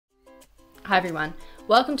Hi everyone,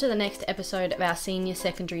 welcome to the next episode of our senior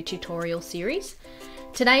secondary tutorial series.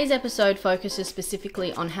 Today's episode focuses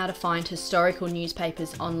specifically on how to find historical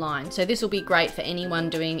newspapers online. So this will be great for anyone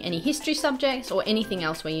doing any history subjects or anything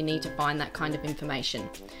else where you need to find that kind of information.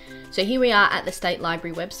 So here we are at the State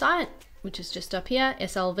Library website, which is just up here,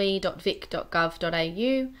 slv.vic.gov.au,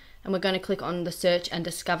 and we're going to click on the Search and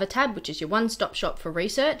Discover tab, which is your one-stop shop for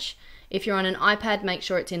research. If you're on an iPad, make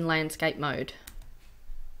sure it's in landscape mode.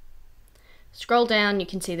 Scroll down, you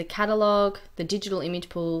can see the catalogue, the digital image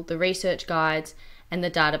pool, the research guides, and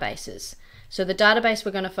the databases. So the database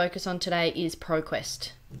we're going to focus on today is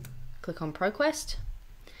ProQuest. Click on ProQuest.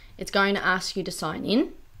 It's going to ask you to sign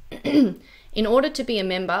in. In order to be a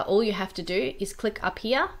member, all you have to do is click up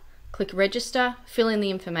here, click register, fill in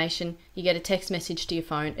the information, you get a text message to your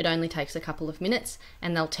phone. It only takes a couple of minutes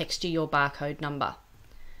and they'll text you your barcode number.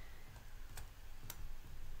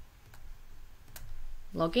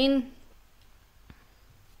 Log in.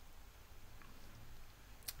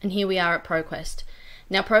 And here we are at ProQuest.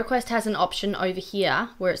 Now ProQuest has an option over here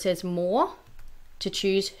where it says more to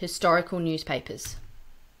choose historical newspapers.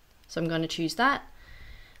 So I'm going to choose that.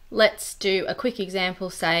 Let's do a quick example,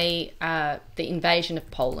 say the invasion of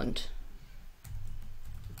Poland.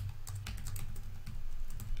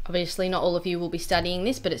 Obviously not all of you will be studying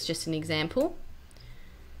this, but it's just an example.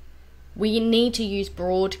 We need to use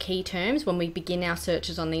broad key terms when we begin our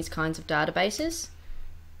searches on these kinds of databases.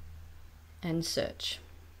 And search.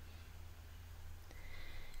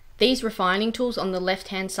 These refining tools on the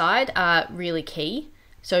left-hand side are really key.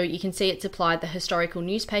 So you can see it's applied the historical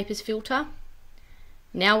newspapers filter.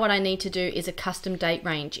 Now what I need to do is a custom date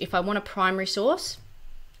range. If I want a primary source,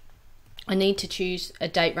 I need to choose a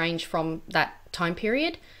date range from that time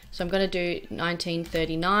period. So I'm going to do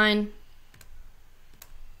 1939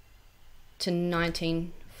 to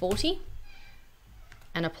 1940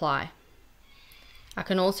 and apply. I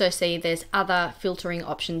can also see there's other filtering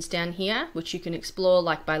options down here which you can explore,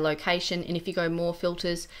 like by location, and if you go more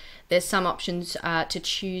filters there's some options to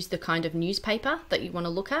choose the kind of newspaper that you want to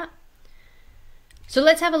look at. So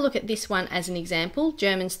let's have a look at this one as an example.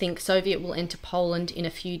 Germans think Soviet will enter Poland in a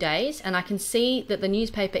few days, and I can see that the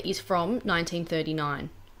newspaper is from 1939.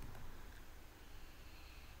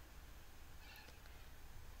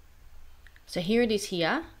 So here it is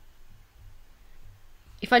here.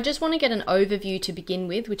 If I just want to get an overview to begin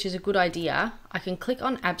with, which is a good idea, I can click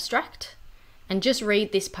on abstract and just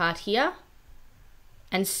read this part here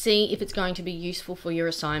and see if it's going to be useful for your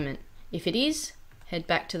assignment. If it is, head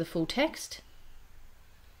back to the full text.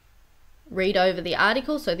 Read over the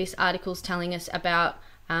article. So this article is telling us about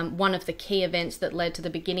one of the key events that led to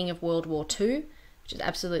the beginning of World War II, which is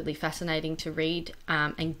absolutely fascinating to read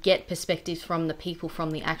and get perspectives from the people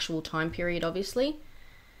from the actual time period, obviously.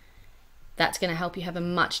 That's going to help you have a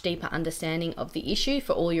much deeper understanding of the issue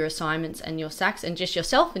for all your assignments and your SACs and just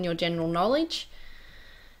yourself and your general knowledge.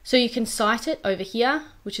 So you can cite it over here,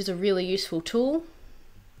 which is a really useful tool.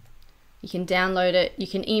 You can download it, you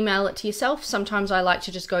can email it to yourself. Sometimes I like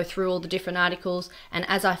to just go through all the different articles, and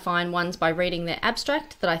as I find ones by reading their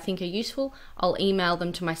abstract that I think are useful, I'll email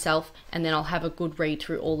them to myself and then I'll have a good read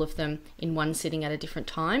through all of them in one sitting at a different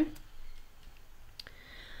time.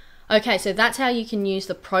 Okay, so that's how you can use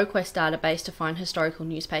the ProQuest database to find historical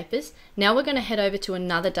newspapers. Now we're going to head over to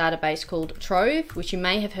another database called Trove, which you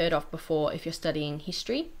may have heard of before if you're studying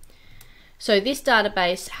history. So this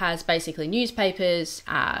database has basically newspapers,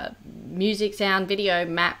 music, sound, video,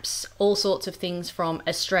 maps, all sorts of things from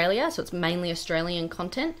Australia. So it's mainly Australian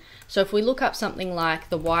content. So if we look up something like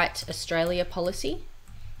the White Australia policy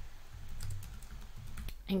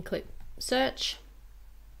and click search,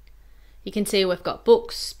 you can see we've got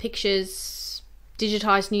books, pictures,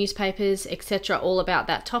 digitized newspapers, etc., all about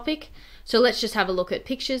that topic. So let's just have a look at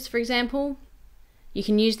pictures, for example. You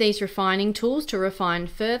can use these refining tools to refine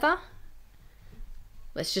further.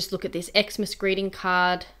 Let's just look at this Xmas greeting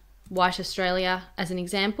card, White Australia, as an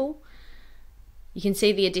example. You can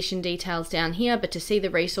see the edition details down here, but to see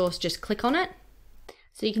the resource, just click on it.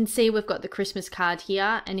 So you can see we've got the Christmas card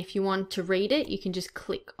here, and if you want to read it, you can just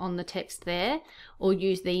click on the text there or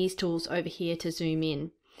use these tools over here to zoom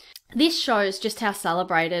in. This shows just how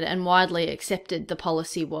celebrated and widely accepted the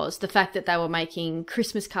policy was. The fact that they were making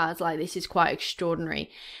Christmas cards like this is quite extraordinary.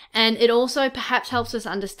 And it also perhaps helps us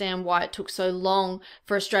understand why it took so long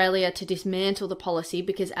for Australia to dismantle the policy,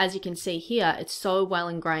 because as you can see here, it's so well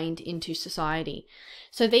ingrained into society.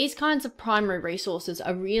 So these kinds of primary resources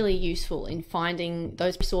are really useful in finding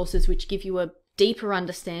those resources which give you a deeper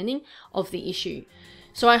understanding of the issue.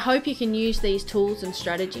 So I hope you can use these tools and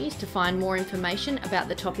strategies to find more information about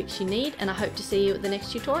the topics you need, and I hope to see you at the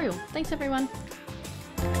next tutorial. Thanks everyone.